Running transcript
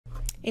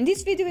In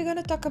this video we're going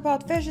to talk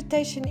about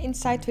vegetation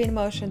inside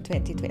Twinmotion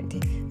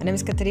 2020. My name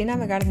is Katarina,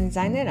 I'm a garden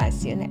designer, and I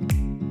see you next.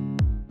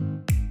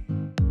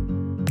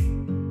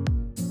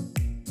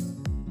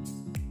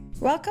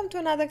 Welcome to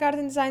another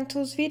Garden Design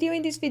Tools video.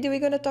 In this video we're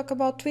going to talk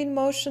about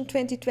Twinmotion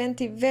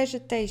 2020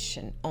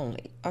 vegetation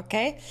only,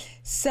 okay?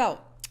 So,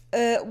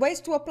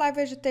 ways to apply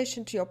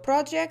vegetation to your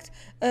project,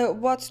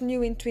 what's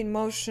new in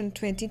Twinmotion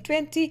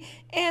 2020,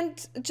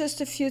 and just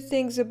a few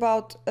things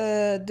about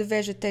the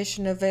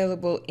vegetation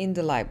available in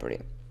the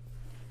library.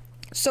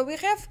 So we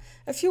have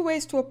a few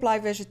ways to apply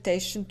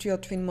vegetation to your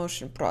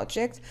Twinmotion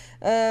project.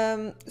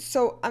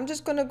 So I'm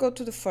just going to go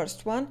to the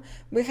first one.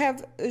 We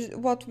have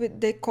what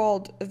they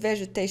called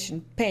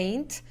Vegetation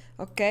Paint.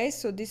 Okay,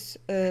 so this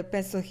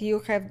pencil here,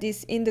 you have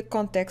this in the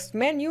context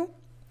menu.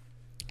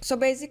 So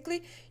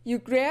basically you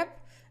grab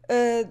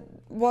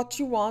what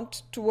you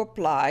want to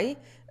apply.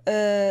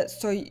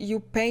 So you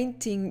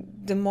painting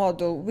the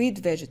model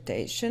with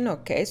vegetation.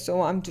 Okay,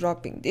 so I'm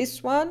dropping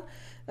this one.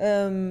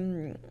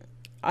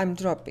 I'm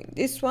dropping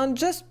this one,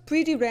 just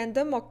pretty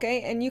random,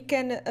 okay? And you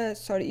can,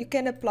 you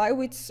can apply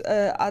with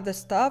other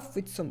stuff,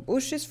 with some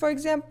bushes, for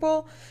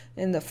example,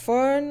 and the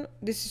fern.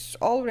 This is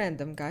all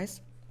random,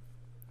 guys.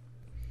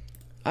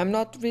 I'm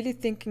not really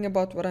thinking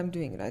about what I'm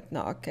doing right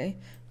now, okay?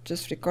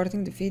 Just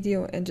recording the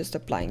video and just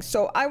applying.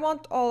 So I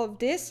want all of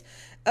this,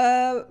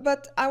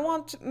 but I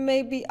want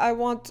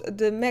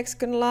the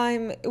Mexican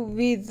lime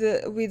with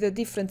a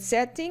different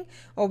setting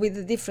or with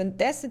a different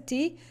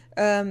density.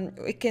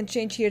 We can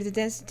change here the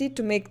density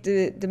to make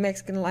the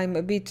Mexican lime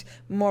a bit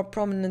more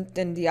prominent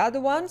than the other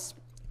ones.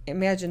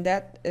 Imagine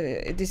that.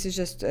 This is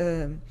just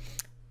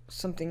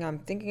something I'm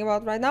thinking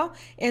about right now.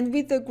 And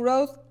with the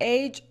growth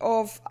age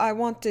of, I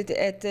want it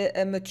at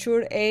a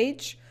mature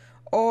age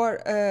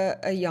or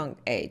a young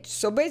age.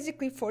 So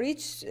basically for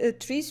each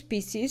three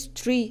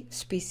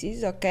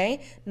species,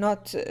 okay,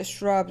 not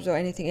shrubs or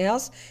anything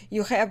else,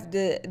 you have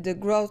the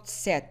growth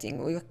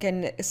setting. You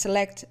can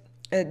select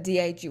the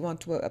age you want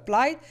to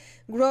apply.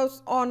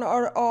 Growth on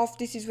or off,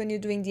 this is when you're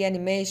doing the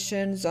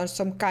animations or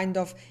some kind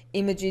of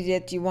imagery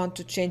that you want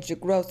to change the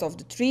growth of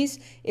the trees.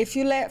 If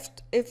you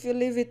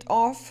leave it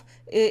off,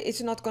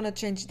 it's not going to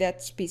change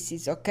that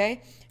species,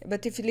 okay?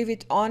 But if you leave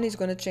it on, it's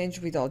going to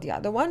change with all the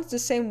other ones. The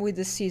same with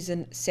the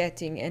season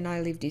setting, and I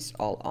leave this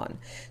all on.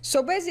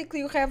 So basically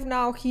you have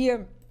now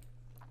here,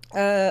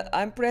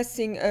 I'm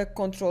pressing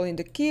Control in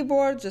the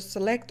keyboard, just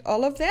select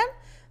all of them,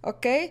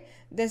 okay?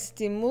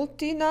 Density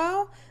multi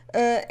now.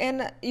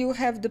 And you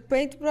have the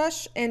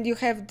paintbrush, and you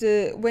have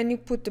when you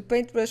put the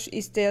paintbrush,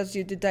 it tells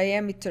you the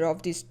diameter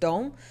of this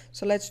dome.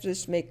 So let's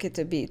just make it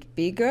a bit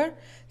bigger.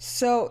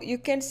 So you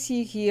can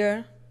see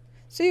here,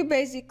 so you're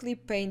basically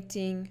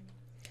painting.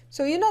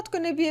 So you're not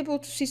going to be able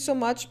to see so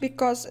much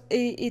because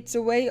it's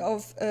a way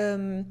of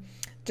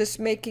just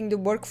making the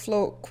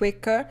workflow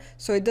quicker.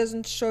 So it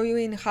doesn't show you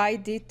in high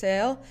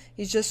detail.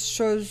 It just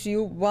shows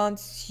you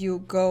once you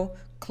go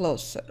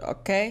closer,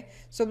 okay?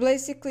 So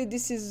basically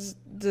this is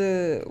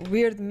the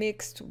weird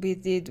mix we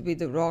did with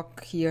the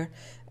rock here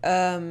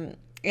and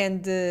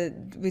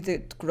with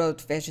the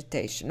growth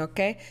vegetation,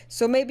 okay?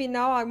 So maybe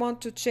now I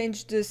want to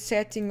change the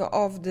setting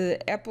of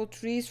the apple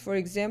trees, for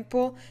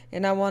example,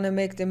 and I want to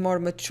make them more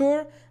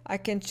mature. I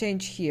can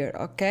change here,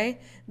 okay?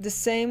 The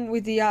same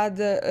with the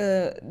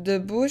other, the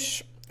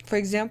bush. For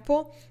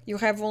example, you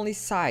have only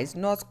size,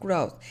 not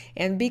growth.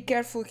 And be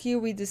careful here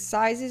with the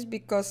sizes,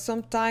 because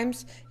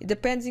sometimes,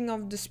 depending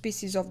on the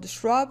species of the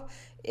shrub,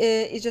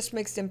 it just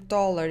makes them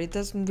taller. It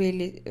doesn't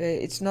really,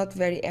 it's not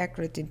very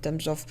accurate in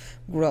terms of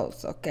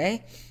growth,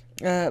 okay?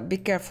 Be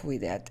careful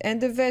with that.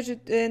 And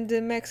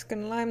the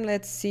Mexican lime,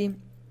 let's see.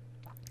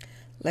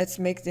 Let's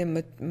make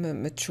them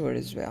mature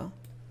as well.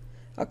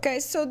 Okay,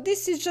 so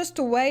this is just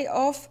a way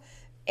of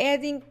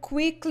adding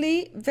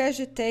quickly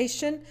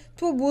vegetation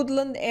to a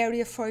woodland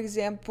area, for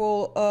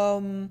example,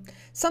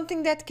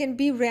 something that can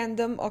be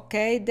random,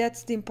 okay?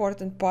 That's the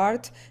important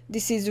part.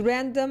 This is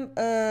random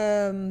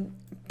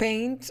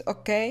paint,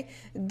 okay?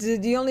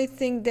 The only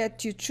thing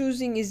that you're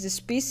choosing is the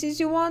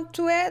species you want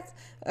to add,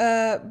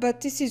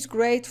 but this is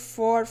great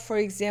for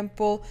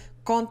example,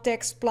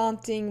 context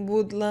planting,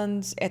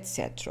 woodlands,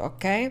 etc.,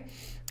 okay?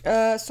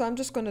 So I'm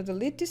just going to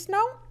delete this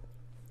now.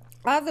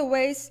 Other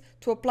ways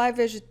to apply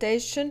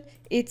vegetation,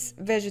 it's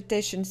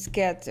vegetation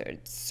scattered.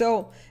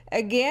 So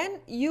again,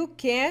 you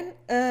can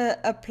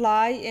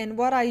apply, and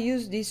what I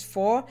use this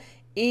for,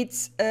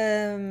 it's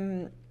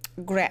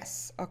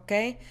grass,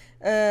 okay?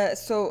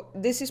 So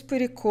this is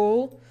pretty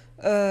cool.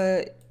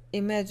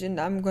 Imagine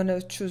I'm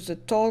gonna choose a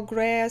tall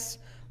grass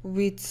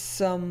with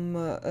some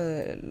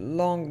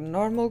long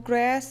normal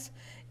grass,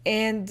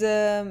 and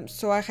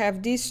so I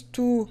have these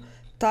two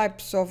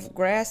types of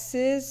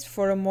grasses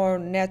for a more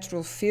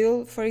natural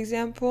feel, for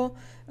example,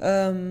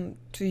 to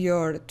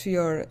your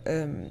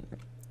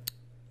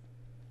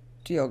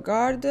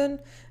garden.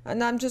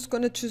 And I'm just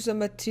going to choose a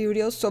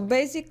material. So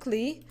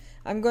basically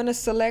I'm going to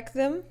select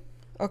them,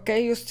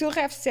 Okay, you still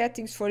have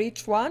settings for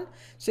each one.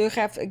 So you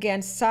have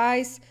again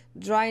size,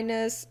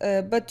 dryness,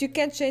 but you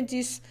can change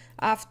this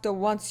after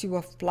once you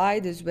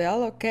applied as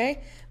well.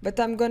 Okay, but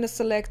I'm gonna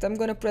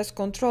press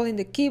Control in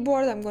the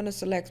keyboard. I'm gonna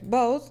select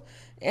both,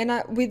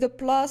 and with the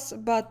plus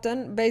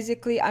button,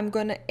 basically I'm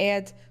gonna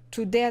add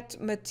to that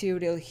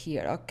material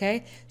here.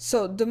 Okay,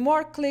 so the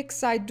more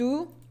clicks I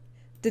do,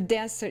 the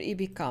denser it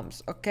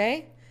becomes.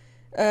 Okay.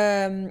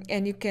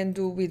 And you can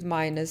do with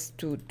minus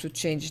to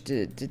change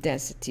the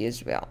density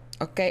as well.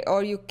 Okay,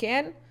 or you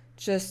can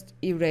just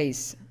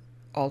erase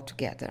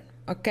altogether.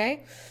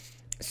 Okay,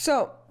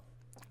 so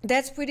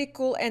that's pretty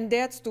cool, and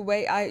that's the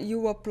way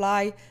you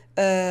apply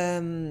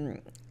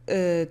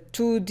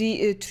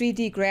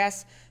 3D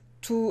grass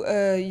to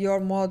your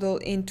model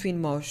in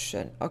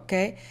Twinmotion.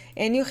 Okay,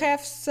 and you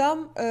have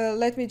some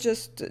let me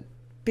just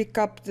pick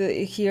up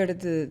the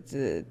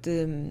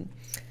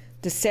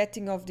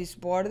setting of this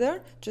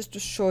border just to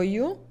show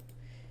you.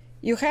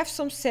 You have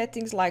some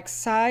settings like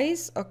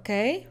size.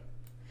 Okay,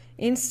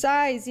 in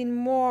size, in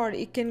more,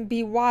 it can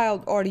be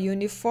wild or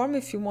uniform.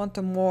 If you want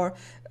a more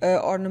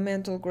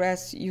ornamental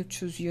grass, you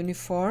choose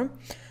uniform.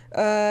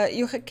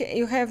 You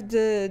have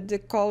the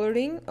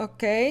coloring.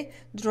 Okay,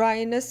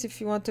 dryness,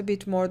 if you want a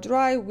bit more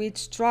dry, with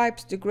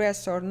stripes, the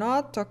grass or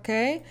not.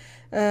 Okay,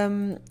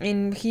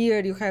 in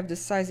here you have the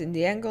size and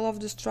the angle of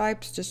the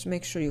stripes. Just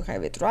make sure you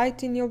have it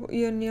right in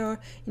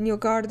your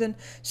garden.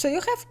 So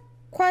you have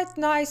quite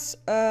nice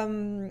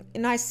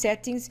nice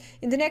settings.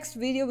 In the next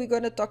video, we're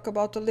going to talk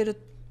about a little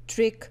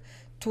trick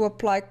to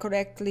apply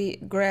correctly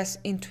grass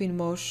in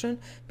Twinmotion,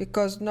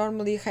 because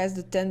normally it has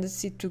the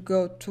tendency to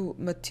go to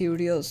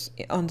materials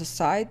on the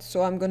side.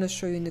 So I'm going to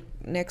show you in the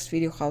next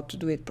video how to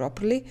do it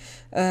properly,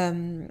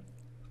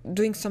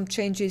 doing some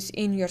changes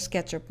in your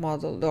SketchUp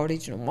model, the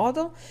original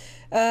model.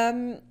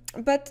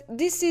 But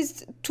this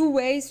is two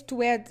ways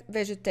to add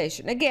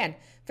vegetation. Again,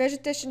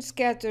 vegetation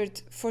scattered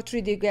for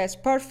 3D grass,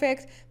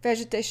 perfect.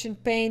 Vegetation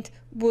paint,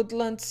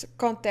 woodlands,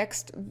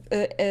 context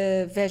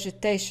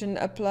vegetation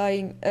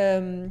applying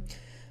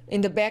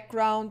in the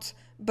background,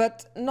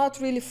 but not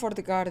really for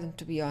the garden,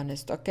 to be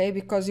honest. Okay,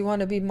 because you want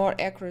to be more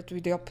accurate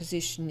with your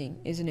positioning,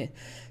 isn't it?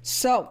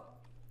 So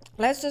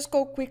let's just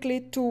go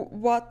quickly to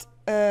what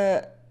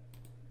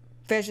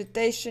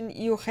vegetation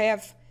you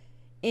have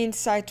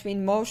inside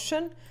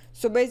Twinmotion.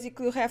 So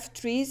basically you have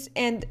trees,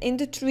 and in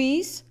the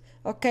trees,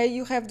 okay,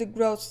 you have the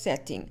growth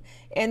setting,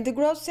 and the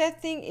growth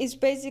setting is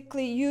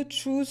basically you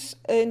choose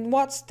in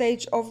what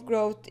stage of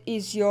growth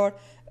is your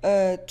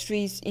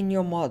trees in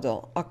your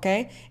model.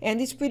 Okay,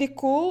 and it's pretty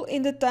cool.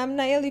 In the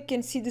thumbnail you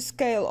can see the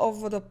scale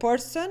of the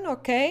person,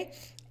 okay,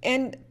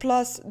 and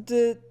plus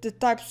the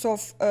types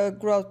of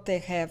growth they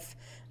have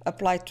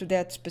applied to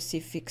that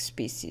specific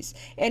species,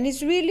 and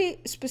it's really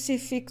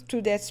specific to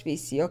that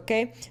species.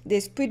 Okay,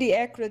 it's pretty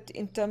accurate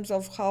in terms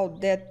of how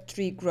that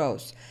tree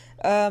grows.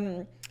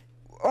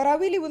 What I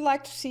really would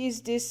like to see is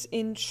this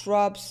in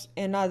shrubs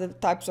and other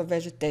types of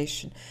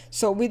vegetation.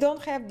 So we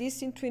don't have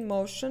this in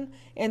Twinmotion,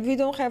 and we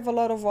don't have a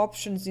lot of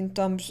options in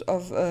terms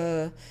of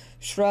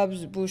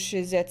shrubs,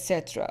 bushes,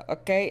 etc.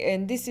 Okay,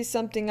 and this is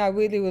something I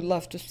really would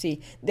love to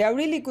see. They are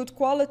really good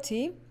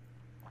quality,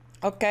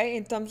 okay,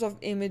 in terms of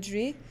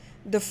imagery.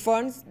 The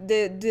fonts,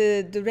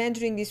 the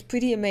rendering is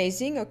pretty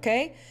amazing.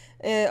 Okay,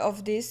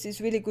 of this is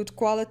really good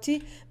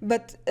quality,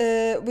 but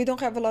we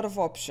don't have a lot of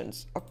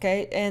options.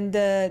 Okay, and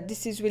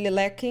this is really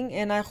lacking,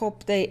 and I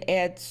hope they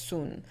add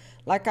soon.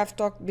 Like I've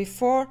talked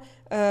before,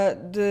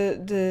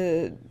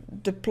 the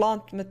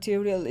plant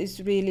material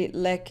is really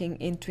lacking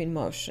in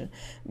Twinmotion,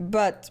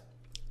 but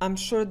I'm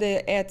sure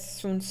they add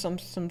soon some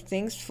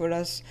things for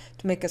us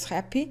to make us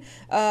happy.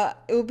 It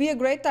will be a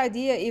great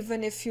idea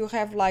even if you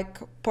have like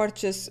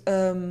purchase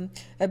a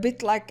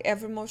bit like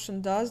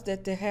Evermotion does,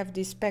 that they have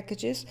these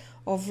packages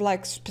of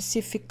like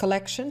specific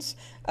collections,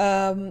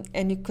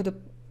 and you could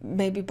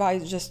maybe buy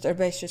just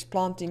herbaceous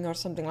planting or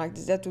something like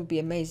this. That would be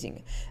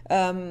amazing.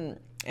 And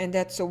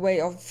that's a way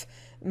of,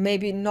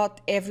 maybe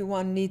not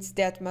everyone needs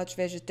that much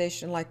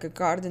vegetation like a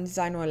garden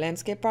designer or a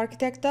landscape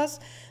architect does,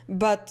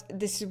 but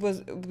this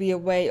would be a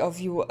way of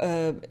you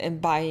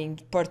and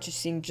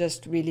purchasing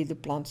just really the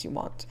plants you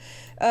want.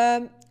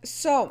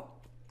 So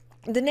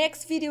the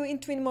next video in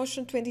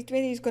Twinmotion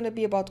 2020 is going to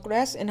be about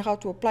grass and how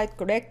to apply it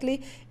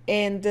correctly,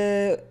 and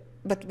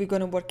but we're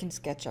going to work in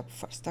SketchUp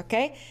first.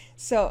 Okay,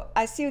 so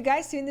I see you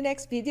guys in the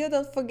next video.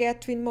 Don't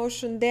forget,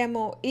 Twinmotion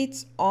demo,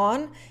 it's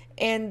on,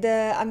 and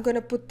I'm going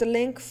to put the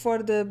link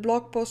for the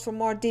blog post for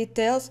more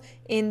details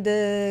in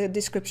the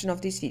description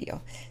of this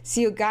video.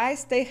 See you guys,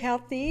 stay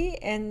healthy,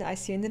 and I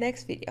see you in the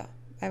next video.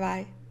 Bye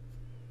bye.